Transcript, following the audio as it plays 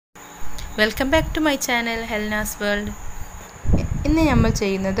Welcome back to my channel Helna's World. ഇന്ന് നമ്മൾ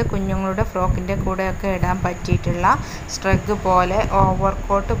ചെയ്യുന്നത് കുഞ്ഞുങ്ങളുടെ ഫ്രോക്കിന്റെ കൂടെയൊക്കെ ഇടാൻ പറ്റിയിട്ടുള്ള സ്ട്രഗ് പോലെ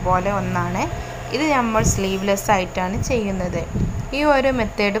ഓവർകോട്ട് പോലെ ഒന്നാണ്. ഇത് നമ്മൾ സ്ലീവ്ലെസ് ആയിട്ടാണ് ചെയ്യുന്നത്. ഈ ഒരു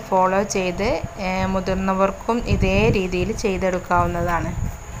മെത്തേഡ് ഫോളോ ചെയ്ത് മുതിർന്നവർക്കും ഇതേ രീതിയിൽ ചെയ്തെടുക്കാവുന്നതാണ്.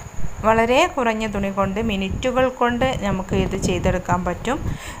 വളരെ കുറഞ്ഞ തുണി കൊണ്ട് മിനിറ്റുകൾ കൊണ്ട് നമുക്ക് ഇത് ചെയ്തെടുക്കാൻ പറ്റും.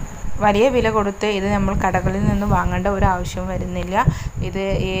 വലിയ വില കൊടുത്ത് ഇത് നമ്മൾ കടകളിൽ നിന്ന് വാങ്ങേണ്ട ഒരു ആവശ്യം വരുന്നില്ല. ഇത്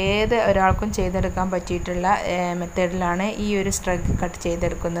ഏത് ഒരാൾക്കും ചെയ്തെടുക്കാൻ പറ്റിയിട്ടുള്ള മെത്തേഡിലാണ് ഈ ഒരു സ്ട്രഗ് കട്ട്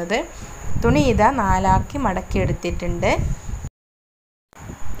ചെയ്തെടുക്കുന്നത്. തുണി ഇതാ 4 ആക്കി മടക്കി എടുത്തിട്ടുണ്ട്.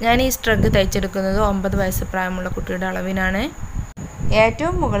 ഞാൻ ഈ സ്ട്രഗ് തയ്ച്ചെടുക്കുന്നത് 9 വയസ്സ് പ്രായമുള്ള കുട്ടിയുടെ അളവിനാണ്.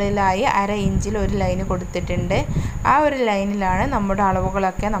 ഏറ്റവും മുകളിലായി 1/2 ഇഞ്ചിൽ ഒരു ലൈൻ കൊടുത്തിട്ടുണ്ട്. ആ ഒരു ലൈനിലാണ് നമ്മുടെ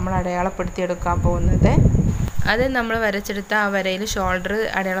അളവുകളൊക്കെ നമ്മൾ അടയാളപ്പെടുത്തി എടുക്കാൻ പോകുന്നത്. അത് നമ്മൾ വരച്ചെടുത്ത ആ വരയിൽ ഷോൾഡർ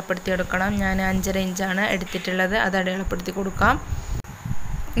അടയാളപ്പെടുത്തി എടുക്കണം. ഞാൻ 5.5 ഇഞ്ചാണ് എടുത്തിട്ടുള്ളത്. അത് അടയാളപ്പെടുത്തി കൊടുക്കാം.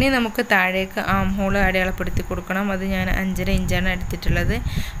 ഇനി നമുക്ക് താഴേക്ക് ആം ഹോൾ അടയാളപ്പെടുത്തി കൊടുക്കണം. അത് ഞാൻ 5.5 ഇഞ്ചാണ് എടുത്തിട്ടുള്ളത്.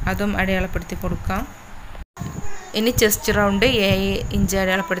 അതും അടയാളപ്പെടുത്തി കൊടുക്കാം. ഇനി ചെസ്റ്റ് റൗണ്ട് 7 ഇഞ്ച്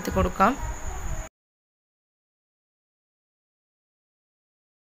അടയാളപ്പെടുത്തി കൊടുക്കാം.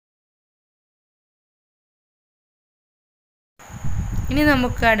 ഇനി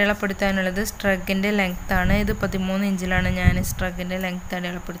നമുക്ക് അടയാളപ്പെടുത്താനുള്ളത് സ്ട്രഗിൻ്റെ ലെങ്ത് ആണ്. ഇത് 13 ഇഞ്ചിലാണ് ഞാൻ സ്ട്രഗിൻ്റെ ലെങ്ത്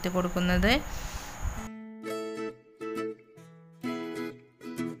അടയാളപ്പെടുത്തി കൊടുക്കുന്നത്.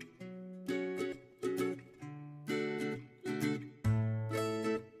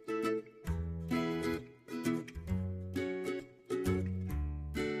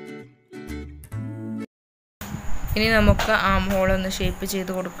 ഇനി നമുക്ക് ആം ഹോൾ ഒന്ന് ഷേപ്പ്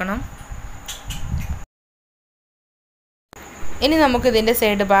ചെയ്ത് കൊടുക്കണം. ഇനി നമുക്ക് ഇതിൻ്റെ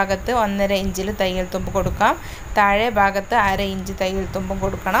സൈഡ് ഭാഗത്ത് 1.5 ഇഞ്ചിൽ തയ്യൽ തുമ്പ് കൊടുക്കാം. താഴെ ഭാഗത്ത് 1/2 ഇഞ്ച് തയ്യൽ തുമ്പും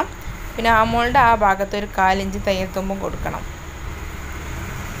കൊടുക്കണം. പിന്നെ ആമോളുടെ ആ ഭാഗത്ത് ഒരു 1/4 ഇഞ്ച് തയ്യൽ തുമ്പും കൊടുക്കണം.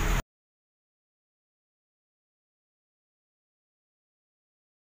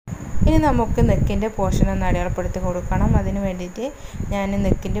 ഇനി നമുക്ക് നെക്കിൻ്റെ പോർഷൻ ഒന്ന് അടയാളപ്പെടുത്തി കൊടുക്കണം. അതിന് വേണ്ടിയിട്ട് ഞാൻ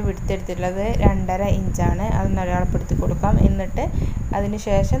നെക്കിൻ്റെ വിഡ്ത്ത് എടുത്തിട്ടുള്ളത് 2.5 ഇഞ്ചാണ്. അതൊന്ന് അടയാളപ്പെടുത്തി കൊടുക്കാം. എന്നിട്ട് അതിന്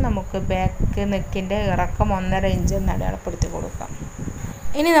ശേഷം നമുക്ക് ബാക്ക് നെക്കിൻ്റെ ഇറക്കം 1.5 ഇഞ്ച് ഒന്ന് അടയാളപ്പെടുത്തി കൊടുക്കാം.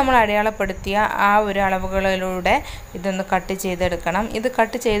 ഇനി നമ്മൾ അടയാളപ്പെടുത്തിയ ആ ഒരു അളവുകളിലൂടെ ഇതൊന്ന് കട്ട് ചെയ്തെടുക്കണം. ഇത്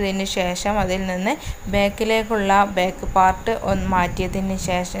കട്ട് ചെയ്തതിന് ശേഷം അതിൽ നിന്ന് ബാക്കിലേക്കുള്ള ബാക്ക് പാർട്ട് ഒന്ന് മാറ്റിയതിന്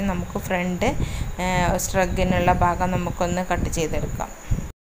ശേഷം നമുക്ക് ഫ്രണ്ട് സ്ട്രഗിനുള്ള ഭാഗം നമുക്കൊന്ന് കട്ട് ചെയ്തെടുക്കാം.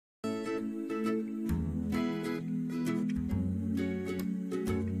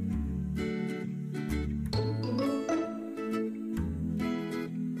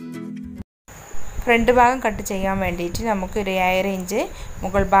 ഫ്രണ്ട് ഭാഗം കട്ട് ചെയ്യാൻ വേണ്ടിയിട്ട് നമുക്ക് ഒരു 1/2 ഇഞ്ച്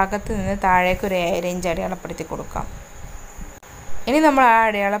മുകൾ ഭാഗത്ത് നിന്ന് താഴേക്ക് ഒരു 1/2 ഇഞ്ച് അടയാളപ്പെടുത്തി കൊടുക്കാം. ഇനി നമ്മൾ ആ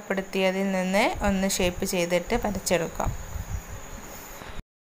അടയാളപ്പെടുത്തിയതിൽ നിന്ന് ഒന്ന് ഷേപ്പ് ചെയ്തിട്ട് വരച്ചെടുക്കാം.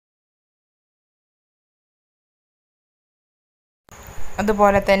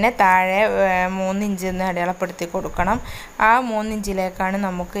 അതുപോലെ തന്നെ താഴെ 3 ഇഞ്ച് എന്ന് അടയാളപ്പെടുത്തി കൊടുക്കണം. ആ 3 ഇഞ്ചിലേക്കാണ്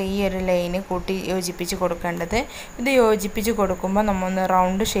നമുക്ക് ഈ ഒരു ലൈന് കൂട്ടി യോജിപ്പിച്ച് കൊടുക്കേണ്ടത്. ഇത് യോജിപ്പിച്ച് കൊടുക്കുമ്പോൾ നമ്മളൊന്ന്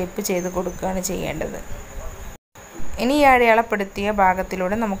റൗണ്ട് ഷേപ്പ് ചെയ്ത് കൊടുക്കുകയാണ് ചെയ്യേണ്ടത്. ഇനി ഈ അടയാളപ്പെടുത്തിയ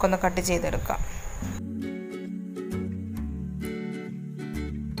ഭാഗത്തിലൂടെ നമുക്കൊന്ന് കട്ട് ചെയ്തെടുക്കാം.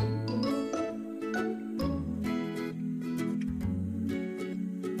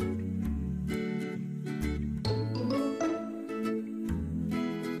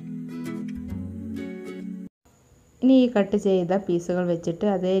 ഇനി ഈ കട്ട് ചെയ്ത പീസുകൾ വെച്ചിട്ട്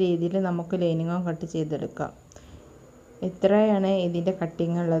അതേ രീതിയിൽ നമുക്ക് ലൈനിങ്ങും കട്ട് ചെയ്തെടുക്കാം. ഇത്രയാണ് ഇതിൻ്റെ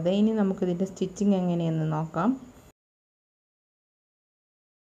കട്ടിങ് ഉള്ളത്. ഇനി നമുക്കിതിൻ്റെ സ്റ്റിച്ചിങ് എങ്ങനെയെന്ന് നോക്കാം.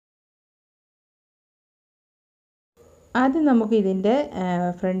 ആദ്യം നമുക്ക് ഇതിൻ്റെ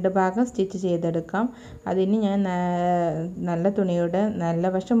ഫ്രണ്ട് ഭാഗം സ്റ്റിച്ച് ചെയ്തെടുക്കാം. അതിന് ഞാൻ നല്ല തുണിയുടെ നല്ല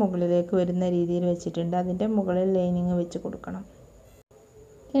വശം മുകളിലേക്ക് വരുന്ന രീതിയിൽ വെച്ചിട്ടുണ്ട്. അതിൻ്റെ മുകളിൽ ലൈനിങ് വെച്ച് കൊടുക്കണം.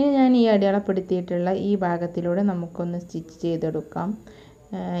 ഇനി ഞാൻ ഈ അടയാളപ്പെടുത്തിയിട്ടുള്ള ഈ ഭാഗത്തിലൂടെ നമുക്കൊന്ന് സ്റ്റിച്ച് ചെയ്തെടുക്കാം.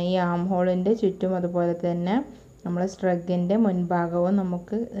 ഈ ആം ഹോളിൻ്റെ ചുറ്റും അതുപോലെ തന്നെ നമ്മൾ സ്ട്രഗിൻ്റെ മുൻഭാഗവും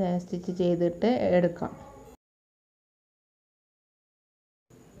നമുക്ക് സ്റ്റിച്ച് ചെയ്തിട്ട് എടുക്കാം.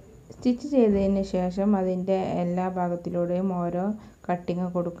 സ്റ്റിച്ച് ചെയ്തതിന് ശേഷം അതിൻ്റെ എല്ലാ ഭാഗത്തിലൂടെയും ഓരോ കട്ടിങ്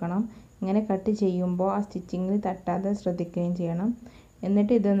കൊടുക്കണം. ഇങ്ങനെ കട്ട് ചെയ്യുമ്പോൾ ആ സ്റ്റിച്ചിങ്ങിൽ തട്ടാതെ ശ്രദ്ധിക്കുകയും ചെയ്യണം.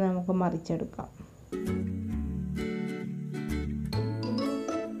 എന്നിട്ട് ഇതൊന്ന് നമുക്ക് മറിച്ചെടുക്കാം.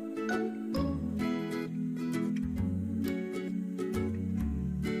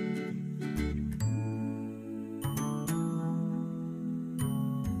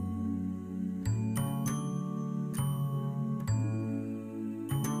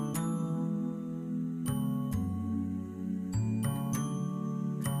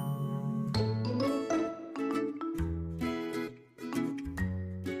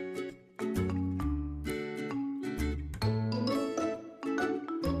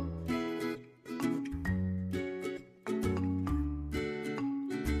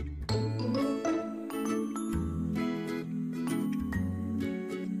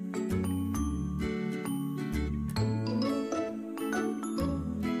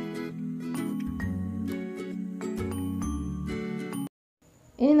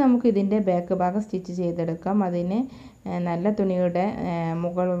 ഇനി നമുക്ക് ഇതിൻ്റെ ബാക്ക് ഭാഗം സ്റ്റിച്ച് ചെയ്തെടുക്കാം. അതിന് നല്ല തുണിയുടെ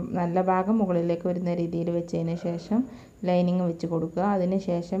നല്ല ഭാഗം മുകളിലേക്ക് വരുന്ന രീതിയിൽ വെച്ചതിന് ശേഷം ലൈനിങ് വെച്ച് കൊടുക്കുക. അതിന്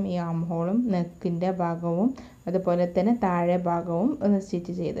ശേഷം ഈ ആം ഹോളും നെക്കിൻ്റെ ഭാഗവും അതുപോലെ തന്നെ താഴെ ഭാഗവും ഒന്ന്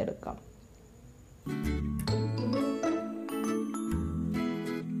സ്റ്റിച്ച് ചെയ്തെടുക്കാം.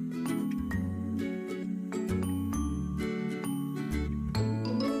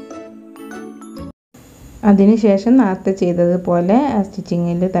 അതിനുശേഷം നേരത്തെ ചെയ്തതുപോലെ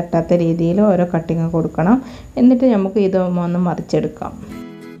സ്റ്റിച്ചിങ്ങിൽ തട്ടാത്ത രീതിയിൽ ഓരോ കട്ടിങ് കൊടുക്കണം. എന്നിട്ട് നമുക്ക് ഇതൊന്ന് മറിച്ചെടുക്കാം.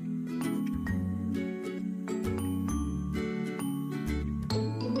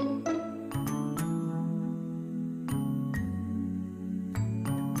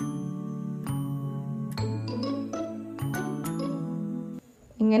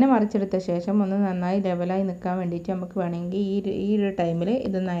 ഇങ്ങനെ മറിച്ചെടുത്ത ശേഷം ഒന്ന് നന്നായി ലെവലായി നിൽക്കാൻ വേണ്ടിയിട്ട് നമുക്ക് വേണമെങ്കിൽ ഈ ഒരു ടൈമിൽ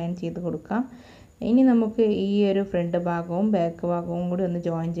ഇതൊന്ന് അയൺ ചെയ്ത് കൊടുക്കാം. ഇനി നമുക്ക് ഈ ഒരു ഫ്രണ്ട് ഭാഗവും ബാക്ക് ഭാഗവും കൂടി ഒന്ന്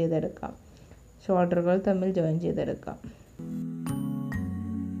ജോയിൻ ചെയ്തെടുക്കാം. ഷോൾഡറുകൾ തമ്മിൽ ജോയിൻ ചെയ്തെടുക്കാം.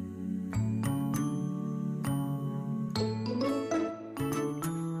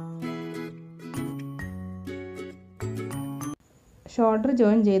 ഷോൾഡർ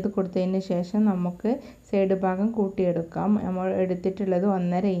ജോയിൻ ചെയ്ത് കൊടുത്തതിന് ശേഷം നമുക്ക് സൈഡ് ഭാഗം കൂട്ടിയെടുക്കാം. നമ്മൾ എടുത്തിട്ടുള്ളത്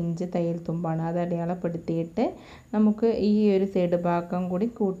 1.5 ഇഞ്ച് തയ്യൽ തുമ്പാണ്. അത് അടയാളപ്പെടുത്തിയിട്ട് നമുക്ക് ഈ ഒരു സൈഡ് ഭാഗം കൂടി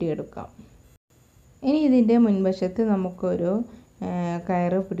കൂട്ടിയെടുക്കാം. ഇനി ഇതിൻ്റെ മുൻവശത്ത് നമുക്കൊരു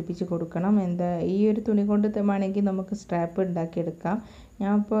കയറ് പിടിപ്പിച്ച് കൊടുക്കണം. ഈ ഒരു തുണി കൊണ്ട് വേണമെങ്കിൽ നമുക്ക് സ്ട്രാപ്പ് ഉണ്ടാക്കിയെടുക്കാം.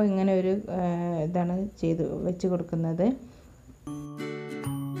 ഞാൻ ഇപ്പോൾ ഇങ്ങനെ ഒരു ഇതാണ് വെച്ച് കൊടുക്കുന്നത്.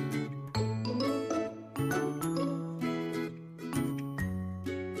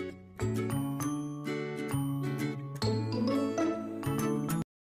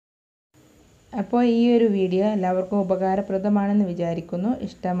 അപ്പോൾ ഈ ഒരു വീഡിയോ എല്ലാവർക്കും ഉപകാരപ്രദമാണെന്ന് വിചാരിക്കുന്നു.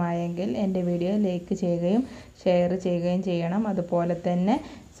 ഇഷ്ടമായെങ്കിൽ എൻ്റെ വീഡിയോ ലൈക്ക് ചെയ്യുകയും ഷെയർ ചെയ്യുകയും ചെയ്യണം. അതുപോലെ തന്നെ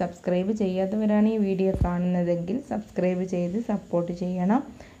സബ്സ്ക്രൈബ് ചെയ്യാത്തവരാണ് ഈ വീഡിയോ കാണുന്നതെങ്കിൽ സബ്സ്ക്രൈബ് ചെയ്ത് സപ്പോർട്ട് ചെയ്യണം.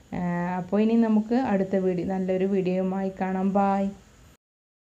 അപ്പോൾ ഇനി നമുക്ക് അടുത്ത നല്ലൊരു വീഡിയോയുമായി കാണാം. ബൈ.